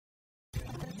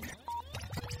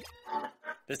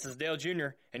This is Dale Jr.,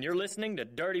 and you're listening to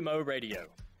Dirty Mo Radio.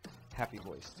 Happy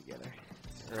voice together.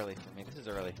 It's early for me. This is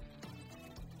early.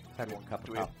 Had one cup.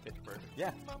 Do we have Pittsburgh?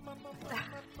 Yeah.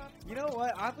 You know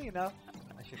what? Oddly enough,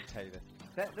 I shouldn't tell you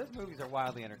this. Those movies are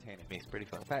wildly entertaining. It's pretty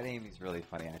fun. Fat Amy's really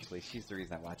funny, actually. She's the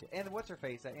reason I watch it. And what's her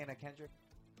face? Anna Kendrick.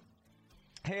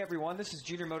 Hey, everyone. This is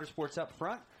Junior Motorsports Up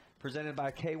Front, presented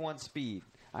by K1 Speed.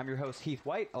 I'm your host, Heath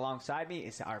White. Alongside me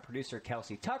is our producer,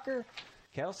 Kelsey Tucker.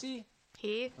 Kelsey?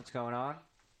 Heath? What's going on?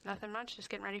 Nothing much.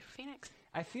 Just getting ready for Phoenix.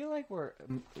 I feel like we're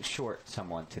short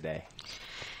someone today.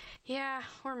 Yeah,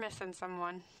 we're missing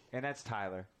someone. And that's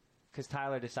Tyler. Because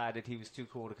Tyler decided he was too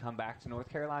cool to come back to North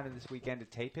Carolina this weekend to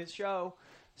tape his show.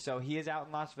 So he is out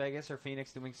in Las Vegas or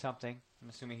Phoenix doing something. I'm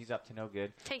assuming he's up to no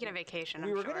good. Taking a vacation,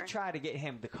 We were going to try to get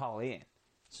him to call in.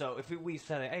 So if we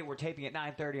said, hey, we're taping at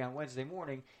 9:30 on Wednesday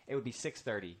morning, it would be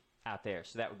 6:30 out there.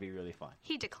 So that would be really fun.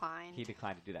 He declined. He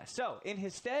declined to do that. So in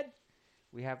his stead,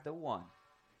 we have the one,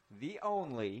 the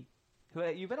only, who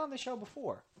you've been on the show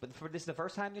before, but this is the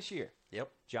first time this year. Yep.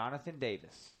 Jonathan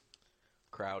Davis.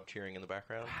 Crowd cheering in the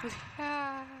background.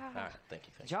 Thank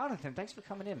you. Jonathan, thanks for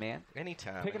coming in, man.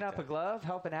 Anytime. Picking up a glove,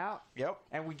 helping out. Yep.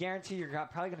 And we guarantee you're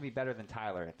probably going to be better than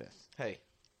Tyler at this. Hey,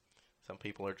 some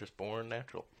people are just born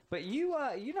natural. But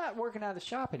you're not working out of the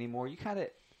shop anymore. You kind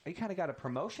of got a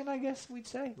promotion, I guess we'd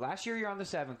say. Last year you're on the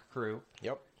 7th crew.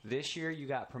 Yep. This year you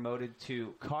got promoted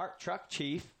to truck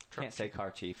chief. Can't say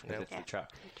car chief because it's the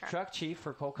truck. Truck chief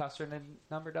for Cole Custer and the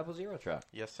number 00 truck.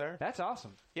 Yes, sir. That's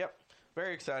awesome. Yep.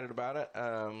 Very excited about it.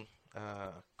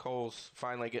 Cole's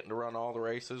finally getting to run all the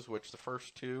races, which the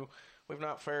first two we've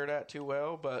not fared at too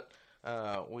well, but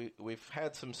we've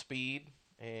had some speed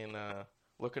and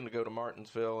looking to go to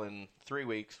Martinsville in 3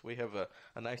 weeks. We have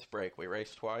a nice break. We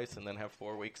race twice and then have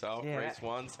 4 weeks off. Yeah, race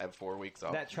once, have 4 weeks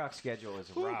off. That truck schedule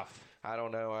is rough. I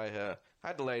don't know. I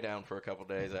had to lay down for a couple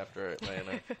days after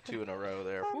Atlanta, 2 in a row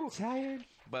there. I'm tired.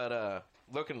 But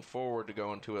looking forward to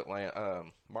going to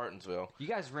Martinsville. You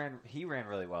guys he ran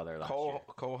really well there last year.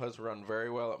 Cole has run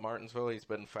very well at Martinsville. He's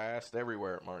been fast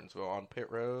everywhere at Martinsville, on pit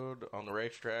road, on the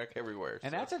racetrack, everywhere.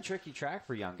 And that's a tricky track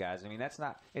for young guys. I mean,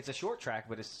 it's a short track,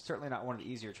 but it's certainly not one of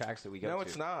the easier tracks that we go to. No,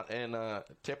 it's not. And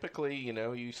typically,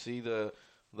 you see the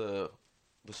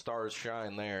stars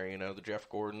shine there. The Jeff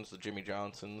Gordons, the Jimmy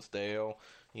Johnsons, Dale.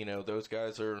 Those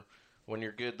guys are. When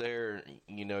you're good there,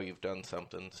 you've done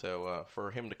something. So for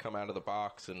him to come out of the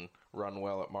box and run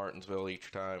well at Martinsville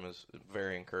each time is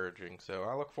very encouraging. So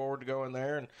I look forward to going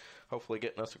there and hopefully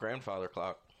getting us a grandfather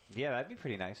clock. Yeah, that'd be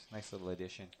pretty nice. Nice little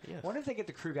addition. Yes. I wonder if they get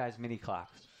the crew guys mini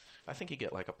clocks. I think you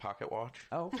get like a pocket watch.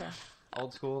 Oh, okay.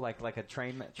 Old school, like a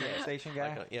train station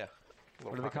guy?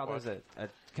 What do they call those? A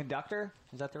conductor?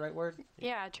 Is that the right word?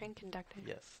 Yeah, a train conductor.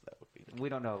 Yes, that would be. We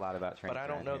don't know a lot about trains. But I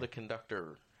don't know the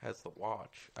conductor has the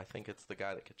watch. I think it's the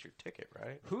guy that gets your ticket,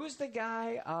 right? Who's the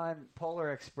guy on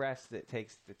Polar Express that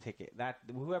takes the ticket?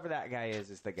 Whoever that guy is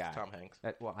the guy. It's Tom Hanks.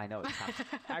 I know it's Tom.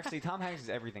 Actually, Tom Hanks is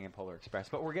everything in Polar Express.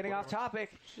 But we're getting off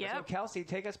topic. Yep. So, Kelsey,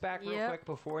 take us back real quick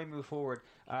before we move forward.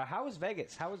 How was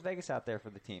Vegas? How was Vegas out there for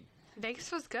the team?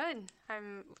 Vegas was good.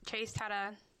 Chase had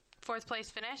a 4th place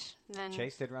finish. Then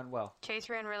Chase did run well. Chase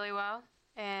ran really well.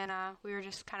 And we were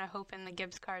just kind of hoping the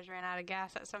Gibbs cars ran out of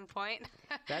gas at some point.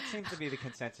 That seems to be the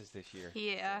consensus this year.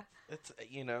 Yeah. It's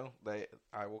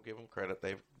I will give them credit.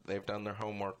 They've done their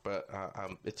homework, but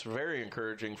it's very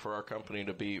encouraging for our company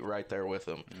to be right there with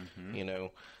them. Mm-hmm.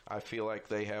 I feel like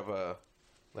they have a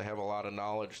lot of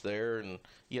knowledge there, and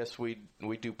yes, we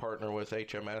do partner with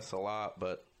HMS a lot,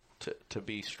 but to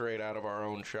be straight out of our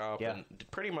own shop and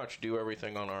pretty much do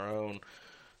everything on our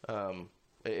own.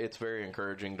 It's very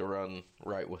encouraging to run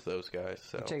right with those guys.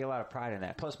 So I take a lot of pride in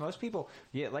that. Plus, most people,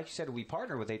 like you said, we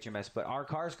partner with HMS, but our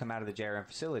cars come out of the JRM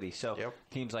facility. So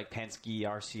teams like Penske,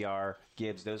 RCR,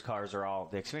 Gibbs, those cars are all,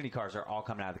 the Xfinity cars are all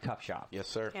coming out of the Cup shop. Yes,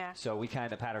 sir. Yeah. So we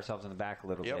kind of pat ourselves on the back a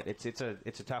little bit. It's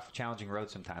a tough, challenging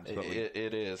road sometimes. But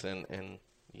it is, and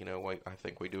I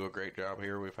think we do a great job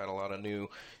here. We've had a lot of new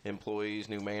employees,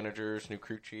 new managers, new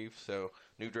crew chiefs, so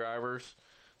new drivers.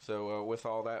 So with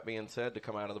all that being said, to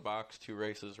come out of the box 2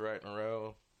 races right in a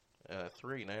row,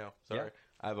 3 now. Sorry, yep.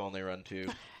 I've only run 2.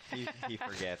 he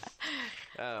forgets.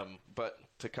 But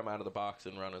to come out of the box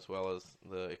and run as well as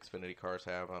the Xfinity cars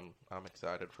have, I'm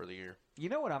excited for the year. You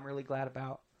know what I'm really glad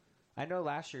about? I know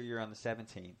last year you were on the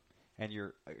 17, and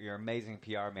your amazing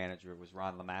PR manager was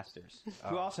Ron LeMasters,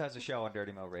 who also has a show on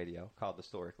Dirty Mo Radio called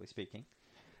Historically Speaking.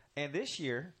 And this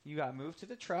year, you got moved to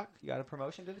the truck. You got a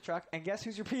promotion to the truck. And guess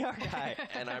who's your PR guy?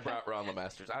 And I brought Ron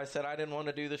LeMasters. I said I didn't want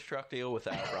to do this truck deal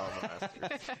without Ron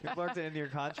LeMasters. You worked it into your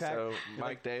contract. So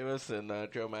Mike Davis and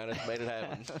Joe Mattis made it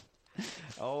happen.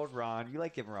 Old Ron. You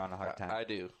like giving Ron a hard time. I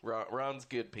do. Ron's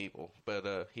good people,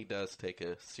 but he does take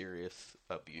a serious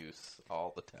abuse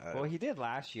all the time. Well, he did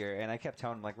last year, and I kept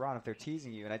telling him, like, Ron, if they're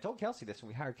teasing you, and I told Kelsey this when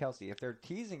we hired Kelsey, if they're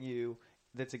teasing you,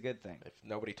 that's a good thing. If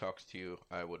nobody talks to you,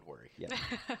 I would worry. Yeah.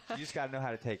 You just got to know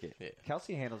how to take it. Yeah.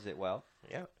 Kelsey handles it well.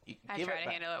 Yeah. I try to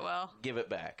handle it well. Give it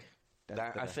back.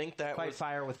 I think that Fight was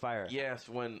fire with fire. Yes,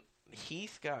 when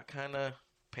Heath got kind of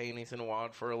panties in a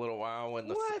wad for a little while.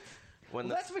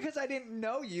 That's because I didn't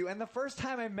know you, and the first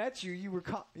time I met you, you were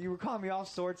calling me all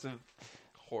sorts of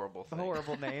horrible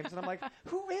names, and I'm like,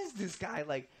 who is this guy?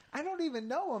 Like, I don't even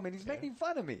know him, and he's making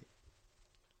fun of me.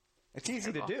 It's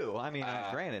easy to do. I mean,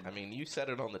 granted. I mean, you said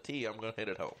it on the tee. I'm going to hit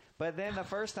it home. But then the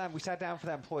first time we sat down for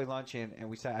that employee luncheon,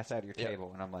 and I sat at your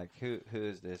table, and I'm like, who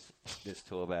is this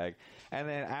tool bag? And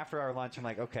then after our lunch, I'm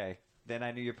like, okay. Then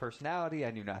I knew your personality.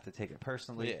 I knew not to take it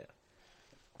personally. Yeah.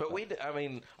 But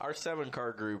our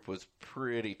 7-car group was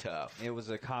pretty tough. It was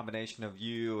a combination of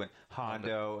you and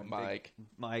Hondo and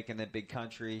Mike, and then Big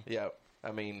Country. Yeah.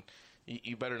 I mean,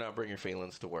 you better not bring your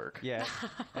feelings to work. Yeah.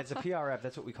 As a PRF,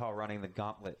 that's what we call running the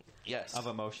gauntlet of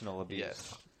emotional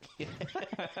abuse. Yes.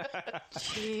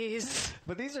 Jeez.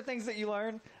 But these are things that you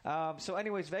learn. So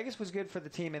anyways, Vegas was good for the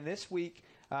team. And this week,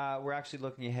 we're actually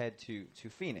looking ahead to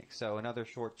Phoenix. So another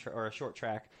short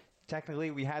track.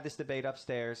 Technically, we had this debate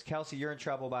upstairs. Kelsey, you're in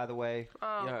trouble, by the way.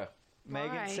 Yeah.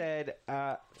 Megan said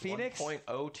Phoenix.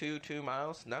 1.022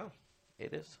 miles? No,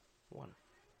 it is 1.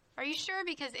 Are you sure?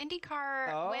 Because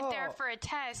IndyCar went there for a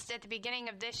test at the beginning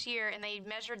of this year, and they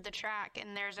measured the track,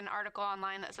 and there's an article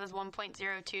online that says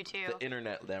 1.022. The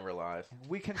internet never lies.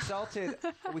 We consulted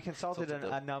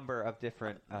a number of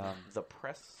different the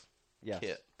press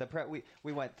kit.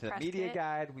 We went to Press Media kit?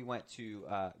 Guide. We went to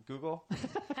Google.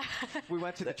 We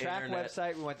went to the track internet.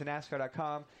 website. We went to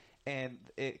NASCAR.com. And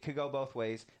it could go both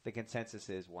ways. The consensus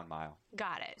is 1 mile.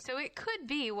 Got it. So it could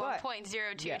be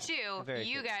 1.022. Yeah,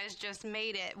 you guys just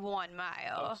made it 1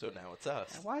 mile. Oh, so now it's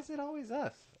us. Why is it always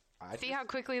us? See how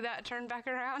quickly that turned back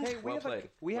around? Hey, Well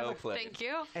played. Thank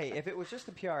you. Hey, if it was just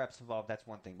the PRFs involved, that's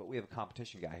one thing. But we have a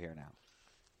competition guy here now.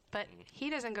 But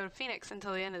he doesn't go to Phoenix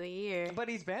until the end of the year. But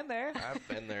he's been there. I've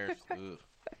been there.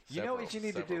 You know what you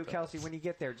need to do, Kelsey? When you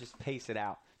get there, just pace it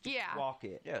out. Just walk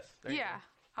it. Yes. there you Yeah. go.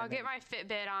 I'll get my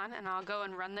Fitbit on, and I'll go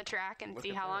and run the track and see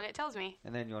how long it tells me.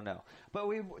 And then you'll know.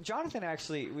 But Jonathan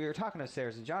we were talking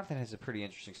upstairs, and Jonathan has a pretty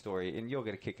interesting story, and you'll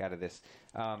get a kick out of this.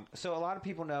 So a lot of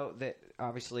people know that,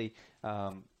 obviously,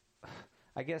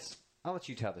 I guess I'll let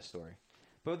you tell the story.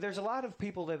 But there's a lot of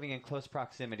people living in close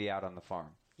proximity out on the farm.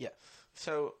 Yes.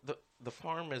 So the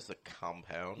farm is a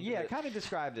compound. Yeah, kind of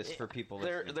describe this for people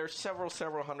listening. There's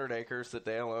several hundred acres that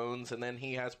Dale owns, and then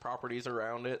he has properties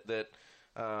around it that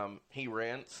he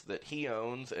rents, that he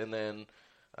owns, and then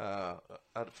a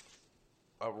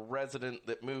resident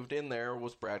that moved in there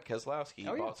was Brad Keselowski. He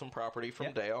bought some property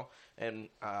from Dale and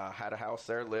had a house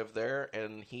there, lived there,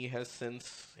 and he has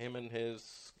since, him and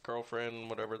his girlfriend,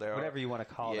 whatever they are. Whatever you want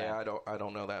to call that. Yeah, I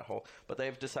don't know that whole. But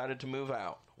they've decided to move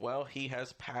out. Well, he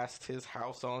has passed his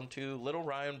house on to little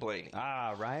Ryan Blaney.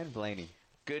 Ah, Ryan Blaney.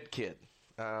 Good kid.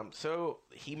 So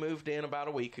he moved in about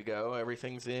a week ago.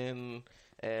 Everything's in.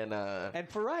 And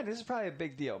for Ryan, this is probably a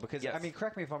big deal because, Yes. I mean,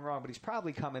 correct me if I'm wrong, but he's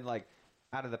probably coming, like,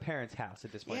 out of the parents' house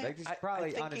at this point. Yeah, Like, he's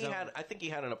probably on his own. I think he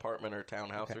had an apartment or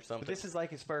townhouse or something. But this is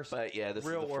like his first But yeah, this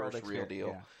real is the world first real experience.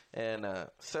 deal. Yeah. And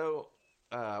so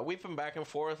we've been back and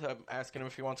forth. I'm asking him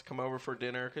if he wants to come over for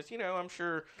dinner because, I'm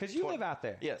sure. Because you live out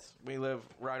there. Yes, we live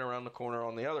right around the corner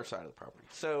on the other side of the property.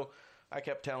 So I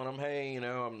kept telling him, hey,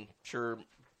 I'm sure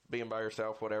being by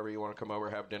yourself, whatever, you want to come over,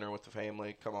 have dinner with the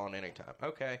family, come on anytime.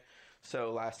 Okay.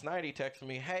 So last night he texted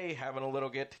me, hey, having a little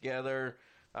get-together,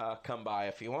 come by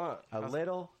if you want. A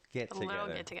little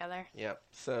get-together. Yep.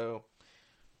 So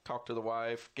talk to the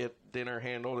wife, get dinner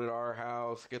handled at our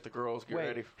house, get the girls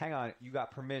ready. Hang on. You got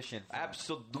permission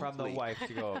from the wife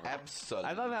to go over.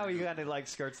 Absolutely. I love how he kind of like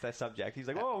skirts that subject. He's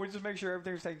like, oh, we just make sure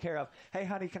everything's taken care of. Hey,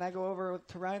 honey, can I go over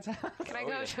to Ryan's house? Can I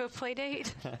go to a play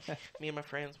date? Me and my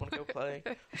friends want to go play.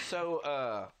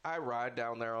 So I ride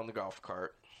down there on the golf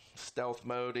cart, stealth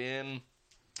mode in,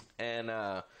 and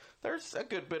there's a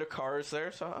good bit of cars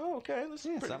there. So, okay.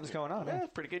 Something's going on. Yeah,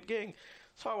 pretty good gig.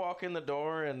 So I walk in the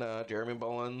door, and Jeremy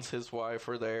Bullins, his wife,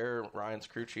 are there, Ryan's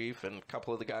crew chief, and a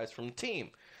couple of the guys from the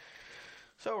team.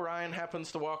 So Ryan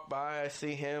happens to walk by. I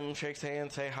see him, shakes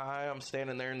hands, say hi. I'm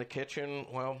standing there in the kitchen.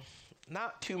 Well,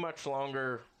 not too much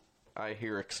longer, I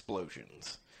hear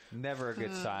explosions. Never a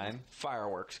good sign.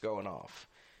 Fireworks going off.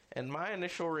 And my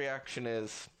initial reaction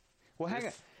is... Well, hang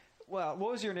on. Well,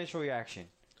 what was your initial reaction?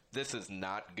 This is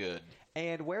not good.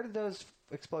 And where did those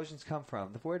explosions come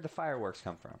from? Where did the fireworks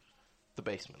come from? the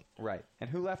basement. Right. And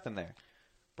who left them there?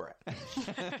 Brad.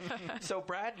 So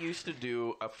Brad used to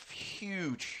do a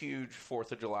huge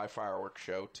 4th of July fireworks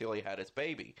show till he had his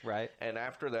baby. Right. And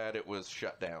after that, it was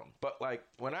shut down. But, like,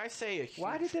 when I say a huge...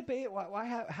 Why did the baby...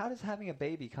 How does having a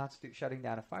baby constitute shutting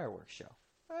down a fireworks show?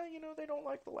 They don't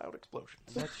like the loud explosions.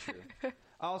 That's true.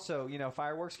 Also,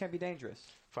 fireworks can be dangerous.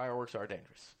 Fireworks are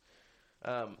dangerous.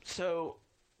 So,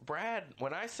 Brad,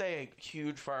 when I say a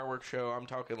huge fireworks show, I'm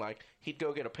talking like he'd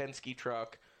go get a Penske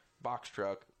truck, box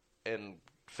truck, and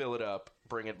fill it up,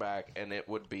 bring it back, and it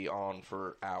would be on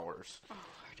for hours. Oh,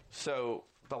 Lord. So,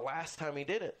 the last time he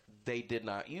did it, they did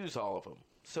not use all of them.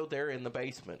 So, they're in the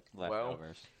basement.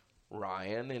 Leftovers. Well,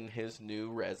 Ryan and his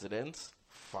new residence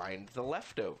find the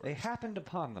leftovers. They happened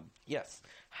upon them. Yes,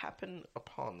 happened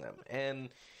upon them. And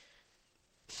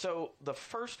so the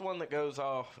first one that goes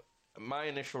off, my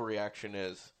initial reaction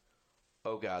is,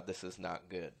 oh God, this is not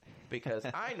good. Because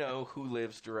I know who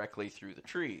lives directly through the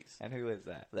trees. And who is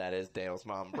that? That is Dale's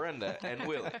mom, Brenda, and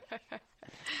Willie.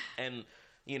 And,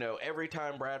 every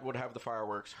time Brad would have the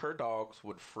fireworks, her dogs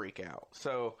would freak out.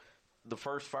 So the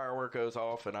first firework goes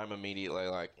off, and I'm immediately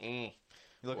like, You're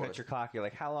looking at your clock. You're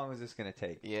like, how long is this going to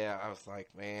take? Yeah, I was like,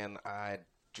 man, I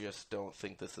just don't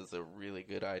think this is a really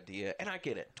good idea. And I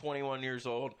get it. 21 years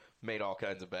old, made all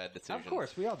kinds of bad decisions. Of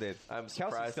course, we all did. I'm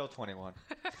surprised. Kelsey's still 21.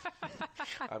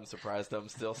 I'm surprised I'm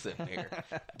still sitting here.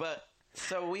 But,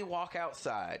 so we walk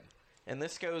outside, and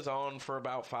this goes on for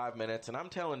about 5 minutes, and I'm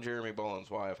telling Jeremy Boland's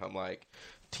wife, I'm like,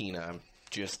 Tina, I'm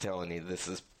just telling you,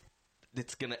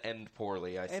 it's going to end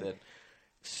poorly. I said,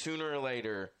 sooner or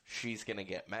later, she's going to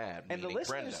get mad. And the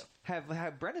listeners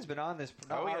have Brenda's been on this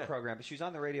program, but she was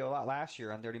on the radio a lot last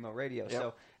year on Dirty Mo Radio. Yep.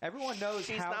 So everyone knows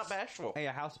she's not bashful.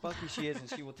 Yeah, how spunky she is, and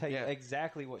she will tell you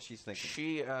exactly what she's thinking.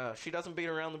 She doesn't beat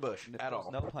around the bush at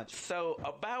all. No punch. So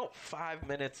about 5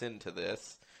 minutes into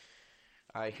this,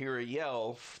 I hear a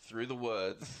yell through the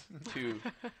woods to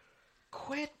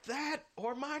quit that,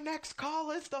 or my next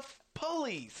call is the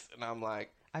police. And I'm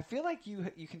like, I feel like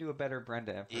you can do a better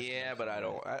Brenda impersonation. Yeah, but I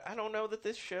don't know that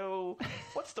this show.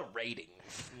 What's the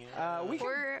ratings? We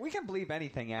can bleep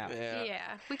anything out. Yeah,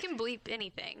 we can bleep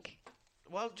anything.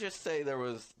 Well, just say there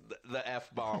was the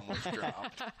F-bomb was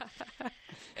dropped.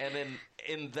 And then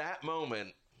in that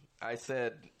moment, I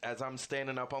said, as I'm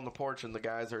standing up on the porch and the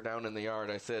guys are down in the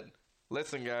yard, I said,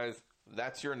 listen, guys,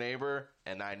 that's your neighbor,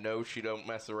 and I know she don't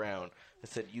mess around. I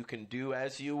said, you can do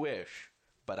as you wish,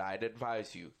 but I'd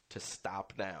advise you to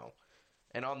stop now.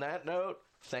 And on that note,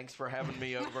 thanks for having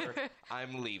me over.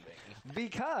 I'm leaving.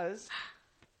 Because,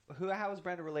 how is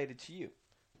Brenda related to you?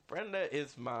 Brenda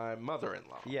is my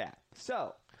mother-in-law. Yeah.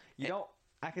 So,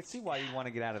 I could see why you want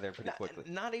to get out of there pretty quickly.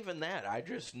 Not even that. I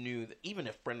just knew that even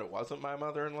if Brenda wasn't my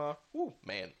mother-in-law,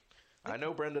 man, I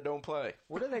know Brenda don't play.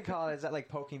 What do they call it? Is that like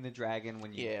poking the dragon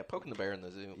when you... Yeah, poking the bear in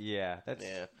the zoo. Yeah,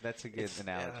 that's a good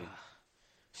analogy.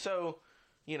 So,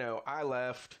 I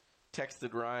left,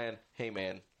 texted Ryan, hey,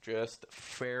 man, just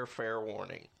fair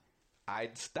warning.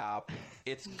 I'd stop.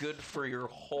 It's good for your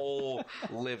whole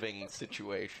living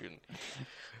situation.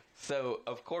 So,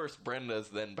 of course, Brenda's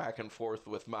then back and forth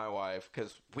with my wife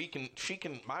because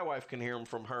my wife can hear him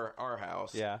from our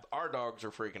house. Yeah. Our dogs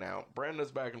are freaking out.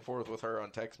 Brenda's back and forth with her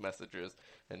on text messages,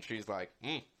 and she's like,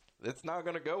 it's not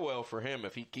going to go well for him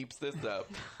if he keeps this up.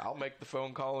 I'll make the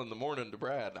phone call in the morning to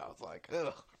Brad. And I was like,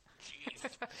 ugh, jeez.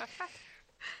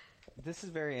 This is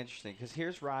very interesting because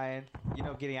here's Ryan,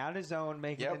 getting out of his zone,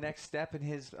 making the next step in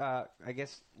his,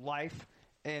 life.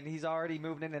 And he's already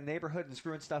moving in the neighborhood and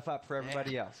screwing stuff up for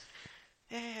everybody else.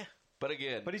 Yeah. But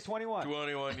again. But he's 21.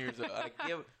 21 years old.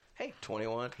 Hey,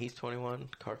 21. He's 21.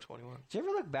 Car 21. Do you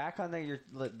ever look back on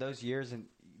those years and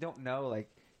you don't know, like,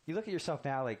 you look at yourself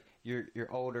now, like, you're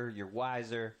older, you're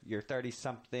wiser, you're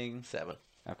 30-something. 7.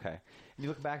 Okay. And you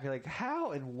look back and you're like,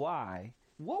 how and why?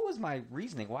 What was my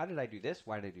reasoning? Why did I do this?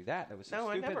 Why did I do that? That was so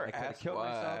stupid. I never I asked killed why.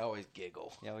 myself. I always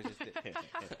giggle. Yeah, I always just did.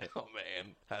 Oh,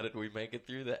 man. How did we make it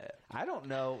through that? I don't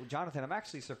know. Jonathan, I'm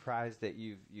actually surprised that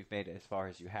you've made it as far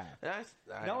as you have.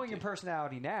 Knowing your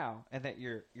personality now and that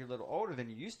you're a little older than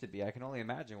you used to be, I can only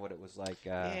imagine what it was like.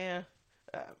 A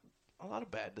lot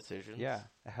of bad decisions. Yeah,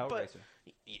 a hellraiser.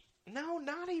 No,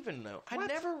 not even, though. I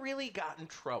never really got in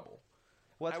trouble.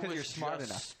 Well, it's because you're smart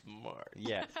enough. Smart.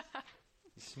 Yes.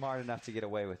 You're smart enough to get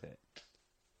away with it.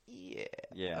 Yeah.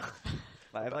 Yeah.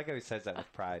 I like how he says that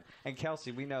with pride. And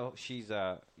Kelsey, we know she's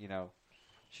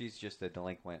she's just a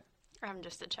delinquent. I'm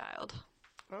just a child.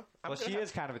 Well, she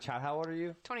is kind of a child. How old are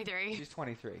you? 23. She's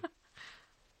 23.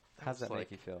 How's that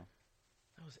make you feel?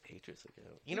 That was ages ago.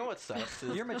 You know what sucks?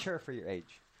 You're mature for your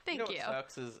age. Thank you. What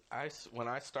sucks is when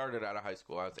I started out of high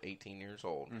school, I was 18 years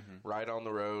old, right on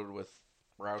the road with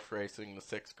Roush Racing, the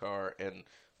 6 car, and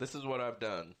this is what I've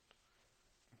done.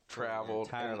 Traveled,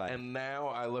 and now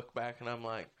I look back and I'm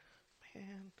like,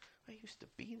 man, I used to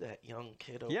be that young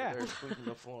kid over there sweeping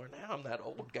the floor. Now I'm that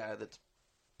old guy that's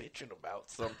bitching about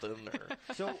something.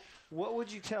 So, what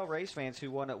would you tell race fans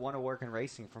who want to work in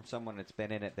racing from someone that's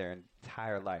been in it their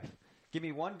entire life? Give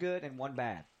me one good and one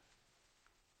bad.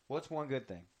 What's one good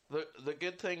thing? The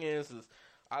good thing is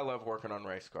I love working on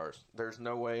race cars. There's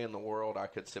no way in the world I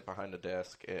could sit behind a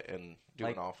desk and do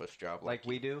an office job like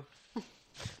we do.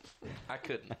 I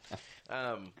couldn't.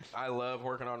 I love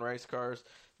working on race cars.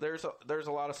 There's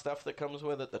a lot of stuff that comes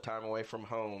with it. The time away from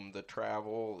home, the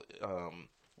travel.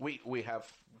 We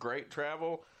have great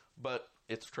travel, but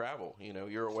it's travel. You know,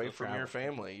 you're away from your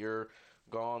family. You're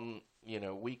gone. You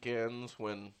know, weekends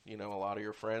when a lot of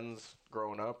your friends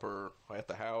growing up are at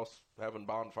the house having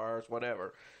bonfires,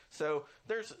 whatever. So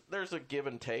there's a give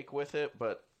and take with it,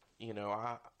 but.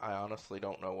 I honestly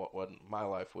don't know what my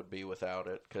life would be without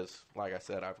it because, like I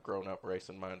said, I've grown up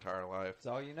racing my entire life. That's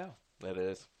all you know. That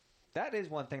is. That is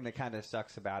one thing that kind of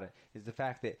sucks about it is the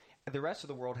fact that the rest of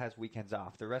the world has weekends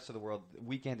off. The rest of the world,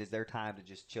 weekend is their time to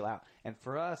just chill out. And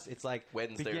for us, it's like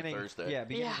Wednesday or Thursday. Yeah,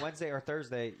 beginning Wednesday or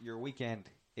Thursday, your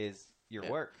weekend is your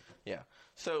work. Yeah.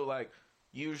 So, like,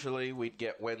 usually we'd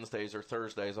get Wednesdays or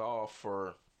Thursdays off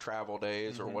for travel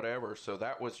days or whatever. So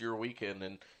that was your weekend,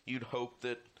 and you'd hope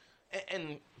that.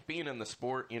 And being in the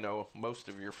sport, most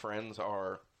of your friends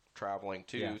are traveling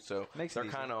too, so they're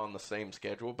kind of on the same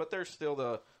schedule. But there's still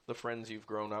the friends you've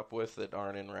grown up with that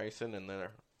aren't in racing, and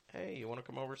they're, hey, you want to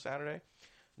come over Saturday?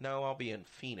 No, I'll be in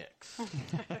Phoenix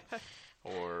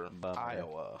or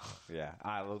Iowa. Yeah,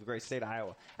 Iowa, the great state of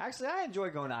Iowa. Actually, I enjoy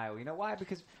going to Iowa. You know why?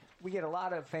 Because we get a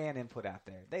lot of fan input out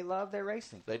there. They love their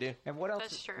racing. They do. And what else?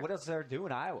 That's true. What else are they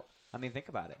doing in Iowa? I mean, think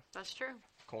about it. That's true.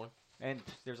 Corn. And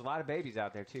there's a lot of babies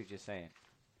out there, too, just saying.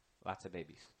 Lots of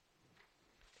babies.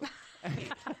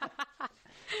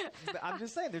 I'm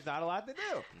just saying, there's not a lot to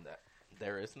do.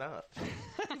 There is not.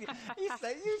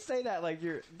 you say that like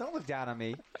you're... Don't look down on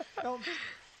me. Don't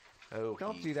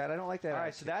do that. I don't like that. All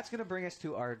right, so that's going to bring us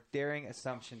to our Daring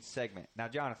Assumption segment. Now,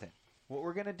 Jonathan, what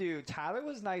we're going to do... Tyler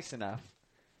was nice enough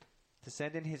to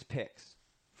send in his picks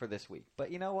for this week. But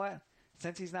you know what?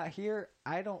 Since he's not here,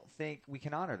 I don't think we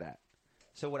can honor that.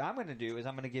 So what I'm going to do is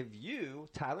I'm going to give you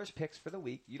Tyler's picks for the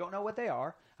week. You don't know what they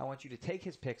are. I want you to take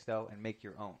his picks, though, and make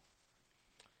your own.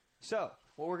 So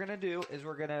what we're going to do is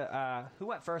we're going to who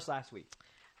went first last week?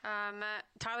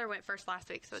 Tyler went first last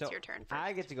week, so it's your turn first.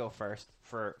 I get to go first.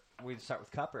 We start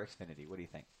with Cup or Xfinity. What do you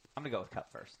think? I'm going to go with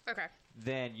Cup first. Okay.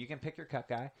 Then you can pick your Cup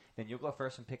guy. Then you'll go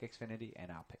first and pick Xfinity,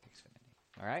 and I'll pick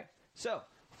Xfinity. All right? So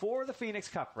for the Phoenix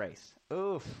Cup race,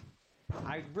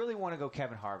 I really want to go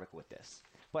Kevin Harvick with this.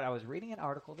 But I was reading an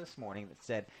article this morning that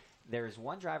said there is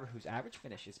one driver whose average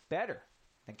finish is better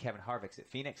than Kevin Harvick's at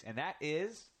Phoenix, and that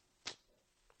is...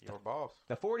 Your boss.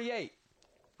 The 48.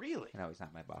 Really? No, he's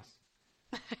not my boss.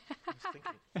 I was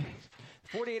thinking.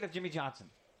 48 of Jimmy Johnson.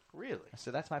 Really?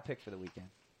 So that's my pick for the weekend.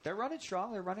 They're running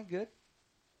strong. They're running good.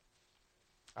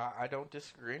 I don't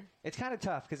disagree. It's kind of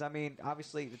tough because, I mean,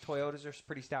 obviously the Toyotas are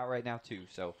pretty stout right now, too.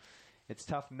 So it's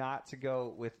tough not to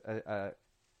go with a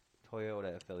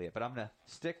Toyota affiliate. But I'm going to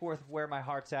stick with where my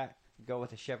heart's at and go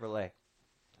with a Chevrolet.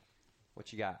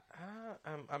 What you got?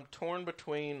 I'm torn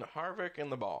between Harvick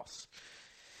and the boss.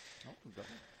 Oh,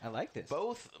 I like this.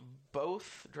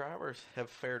 Both drivers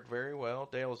have fared very well.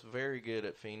 Dale's very good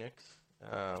at Phoenix,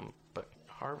 but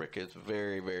Harvick is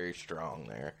very, very strong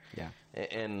there. Yeah,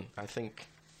 and I think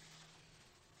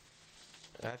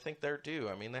they're due.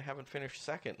 I mean, they haven't finished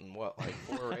second in like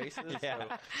 4 races. Yeah.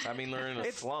 So, I mean, they're in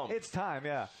a slump. It's time,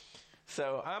 yeah.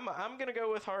 So I'm gonna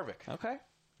go with Harvick. Okay,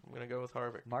 I'm gonna go with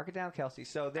Harvick. Mark it down, Kelsey.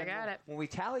 So then, I got it. When we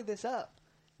tally this up,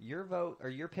 your vote or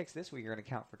your picks this week are going to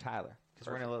count for Tyler because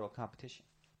we're in a little competition.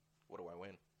 What do I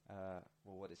win?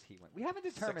 Well, what does he win? We haven't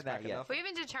determined that yet. We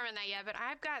haven't determined that yet, but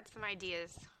I've got some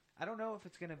ideas. I don't know if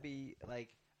it's going to be like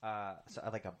a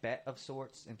bet of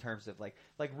sorts in terms of like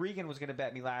Regan was going to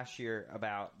bet me last year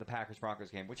about the Packers-Broncos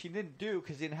game, which he didn't do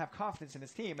because he didn't have confidence in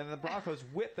his team, and the Broncos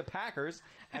whipped the Packers,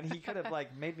 and he could have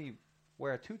made me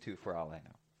wear a tutu for all I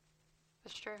know.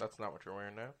 That's true. That's not what you're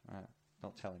wearing now.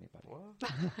 Don't tell anybody.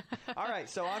 What? All right,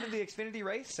 so on to the Xfinity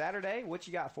race Saturday. What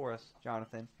you got for us,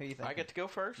 Jonathan? Who you think? I get to go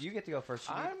first? You get to go first.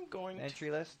 I'm going to... Entry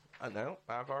list? I know.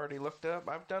 I've already looked up.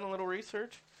 I've done a little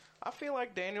research. I feel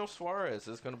like Daniel Suarez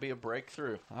is going to be a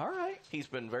breakthrough. All right. He's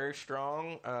been very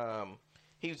strong.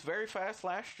 He was very fast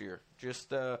last year.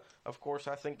 Just, of course,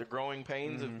 I think the growing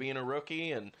pains of being a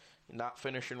rookie and not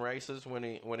finishing races when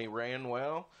he ran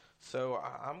well. So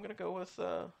I'm going to go with...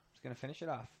 He's going to finish it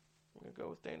off. I'm going to go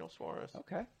with Daniel Suarez.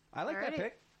 Okay. I like that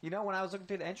pick. You know, when I was looking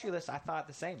through the entry list, I thought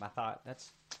the same. I thought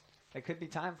it could be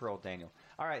time for old Daniel.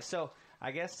 All right, so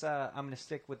I guess I'm going to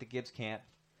stick with the Gibbs camp.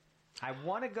 I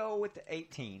want to go with the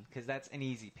 18 because that's an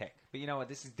easy pick. But you know what?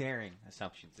 This is daring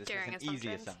assumptions. This is an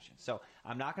easy assumption. So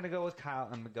I'm not going to go with Kyle.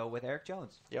 I'm going to go with Eric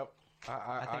Jones. Yep.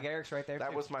 I think Eric's right there,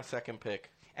 That too. was my second pick.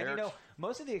 And you know,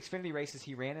 most of the Xfinity races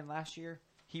he ran in last year,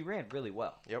 he ran really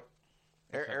well. Yep.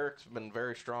 Eric's been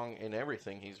very strong in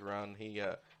everything he's run. He's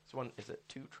won, is it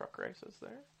 2 truck races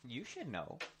there? You should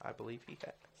know. I believe he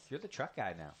has. You're the truck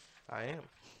guy now. I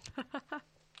am.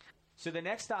 So the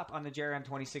next stop on the JRM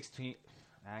 2016...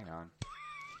 Hang on.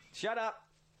 Shut up.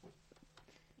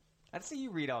 Let's see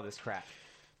you read all this crap.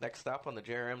 Next stop on the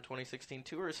JRM 2016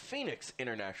 Tour is Phoenix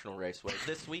International Raceway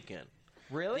this weekend.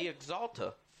 Really? The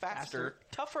Exalta Faster,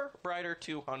 Tougher, Brighter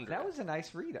 200. That was a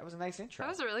nice read. That was a nice intro. That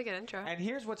was a really good intro. And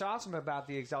here's what's awesome about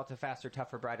the Exalta Faster,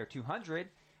 Tougher, Brighter 200.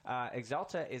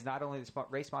 Exalta is not only the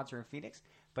race sponsor in Phoenix,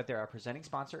 but they're a presenting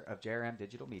sponsor of JRM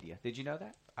Digital Media. Did you know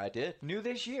that? I did. New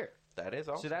this year. That is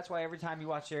awesome. So that's why every time you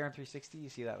watch JRM 360, you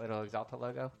see that little Exalta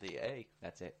logo. The A.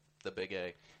 That's it. The big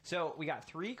A. So we got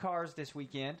 3 cars this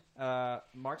weekend.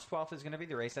 March 12th is going to be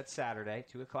the race. That's Saturday,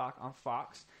 2 o'clock on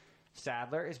Fox.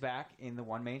 Sadler is back in the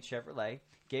one-main Chevrolet.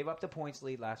 Gave up the points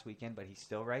lead last weekend, but he's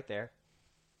still right there.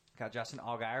 Got Justin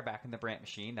Allgaier back in the Brandt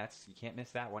machine. You can't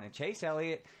miss that one. And Chase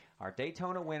Elliott, our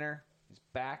Daytona winner, is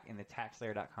back in the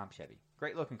TaxSlayer.com Chevy.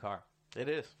 Great-looking car. It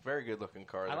is. Very good-looking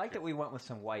car. I like that we went with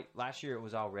some white. Last year it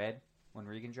was all red when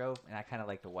Regan drove, and I kind of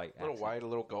like the white. A little accent. white, a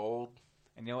little gold.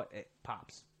 And you know what? It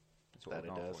pops. That's what That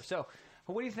we're it going does. for. So,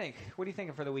 what do you think? What are you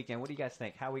thinking for the weekend? What do you guys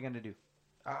think? How are we going to do?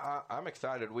 I'm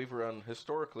excited. We've run,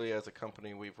 historically as a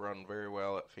company, we've run very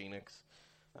well at Phoenix.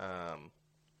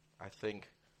 I think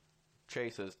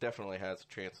Chase's definitely has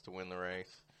a chance to win the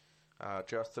race.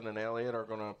 Justin and Elliott are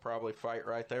going to probably fight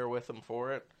right there with them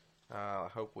for it. I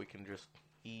hope we can just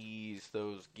ease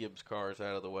those Gibbs cars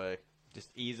out of the way. Just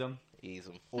ease them, Ease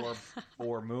them.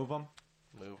 or move them.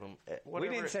 Move them. We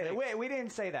didn't say that. We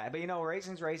didn't say that. But you know,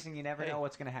 racing's racing. You never know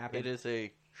what's going to happen. It is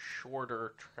a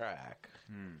shorter track.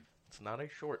 It's not a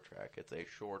short track. It's a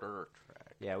shorter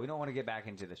track. Yeah, we don't want to get back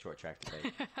into the short track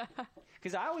debate.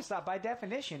 Because I always thought, by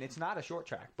definition, it's not a short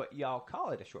track, but y'all call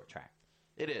it a short track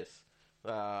It is.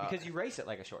 because you race it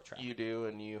like a short track. You do,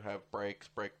 and you have brakes,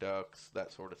 brake ducts,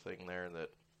 that sort of thing there that,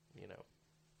 you know,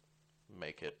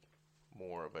 make it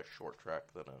more of a short track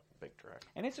than a big track.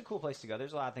 And it's a cool place to go.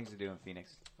 There's a lot of things to do in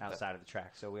Phoenix outside of the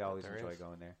track, so we always There enjoy is.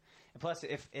 going there. And plus,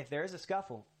 if there is a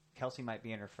scuffle, Kelsey might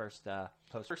be in her first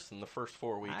post. First in the first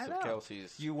 4 weeks I of know.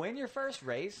 Kelsey's. You win your first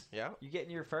race. Yeah. You get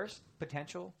in your first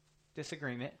potential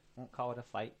disagreement. Won't call it a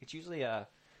fight. It's usually a.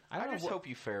 I don't just know hope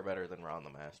you fare better than Ron the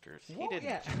Masters. He Well, didn't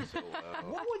yeah. do so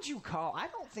well. What would you call? I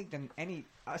don't think that any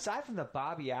aside from the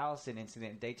Bobby Allison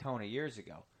incident in Daytona years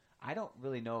ago. I don't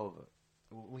really know of.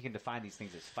 We can define these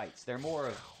things as fights. They're more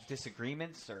of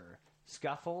disagreements or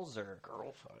scuffles or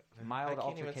Girl fight. mild I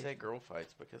can't even altercation. say girl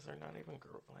fights because they're not even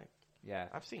girl. Like Yeah.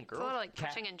 I've seen It's a girls. little like Cat-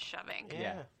 touching and shoving.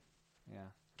 Yeah. Yeah.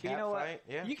 Cat you know what? fight,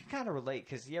 yeah. You can kind of relate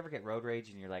because you ever get road rage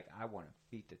and you're like, I want to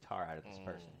beat the tar out of this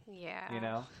person. Yeah. You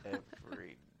know?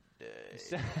 Every day.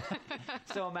 So,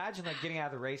 so imagine like getting out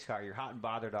of the race car. You're hot and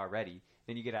bothered already.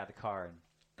 Then you get out of the car and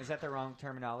is that the wrong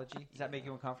terminology? Does that make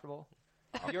you uncomfortable?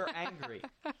 You're angry.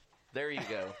 There you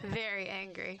go. Very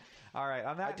angry. All right.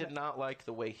 On that I did not like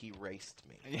the way he raced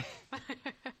me.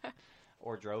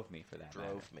 or drove me for that. matter.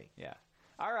 Drove me. Yeah.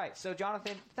 All right. So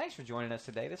Jonathan, thanks for joining us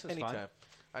today. This was Anytime. fun.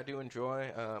 I do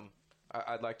enjoy.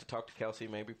 I'd like to talk to Kelsey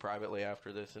maybe privately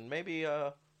after this, and maybe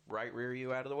right rear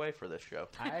you out of the way for this show.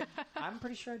 I'm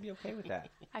pretty sure I'd be okay with that.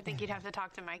 I think you'd have to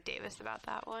talk to Mike Davis about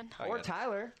that one. Or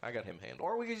Tyler. I got him handled.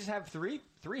 Or we could just have three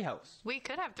hosts. We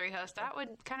could have 3 hosts. That would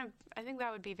I think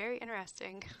that would be very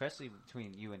interesting. Especially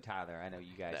between you and Tyler. I know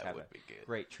you guys That have would a be good.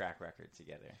 great track record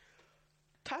together.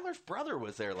 Tyler's brother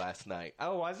was there last night.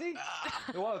 Oh, was he?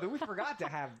 Whoa, then we forgot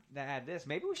to add this.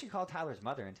 Maybe we should call Tyler's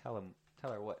mother and tell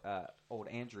her what old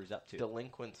Andrew's up to.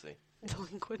 Delinquency.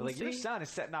 Delinquency. Like, your son is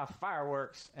setting off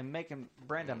fireworks and making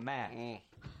Brenda mad. It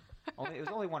was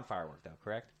only one firework, though,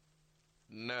 correct?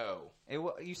 No.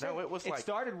 You said it was like-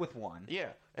 started with one. Yeah,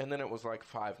 and then it was like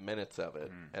 5 minutes of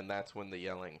it, and that's when the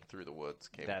yelling through the woods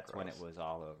came That's across. when it was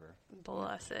all over.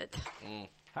 Bless it.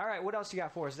 All right, what else you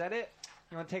got for us? Is that it?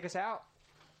 You want to take us out?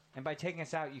 And by taking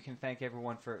us out, you can thank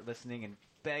everyone for listening and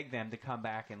beg them to come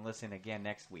back and listen again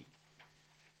next week.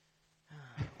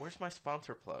 Where's my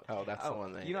sponsor plug? Oh, that's the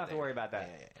one. You don't have to worry about that.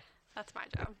 Yeah. That's my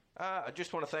job. I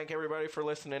just want to thank everybody for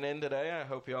listening in today. I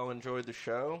hope you all enjoyed the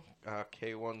show.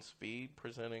 K1 Speed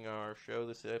presenting our show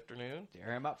this afternoon.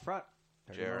 JRM up front.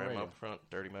 JRM up front,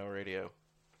 Dirty Mo Radio.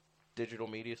 Digital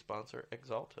media sponsor,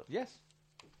 Exalta. Yes.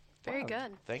 Very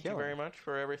good. Thank you very much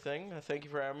for everything. Thank you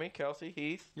for having me, Kelsey,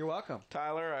 Heath. You're welcome.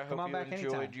 Tyler, I hope on you back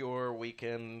enjoyed anytime. your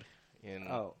weekend.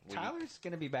 Tyler's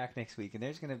going to be back next week, and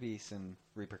there's going to be some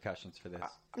repercussions for this.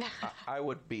 I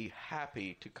would be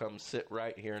happy to come sit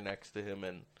right here next to him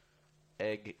and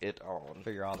egg it on.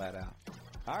 Figure all that out.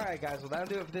 All right, guys. Well, that'll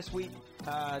do it for this week.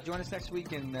 Join us next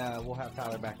week, and we'll have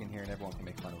Tyler back in here, and everyone can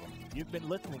make fun of him. You've been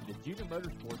listening to Junior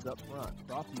Motorsports Up Front,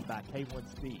 brought to you by K1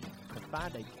 Speed. To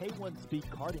find a K1 Speed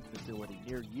karting facility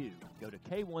near you, go to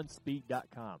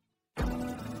k1speed.com.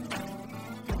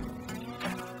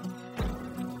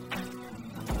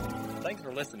 Thanks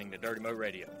for listening to Dirty Mo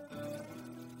Radio.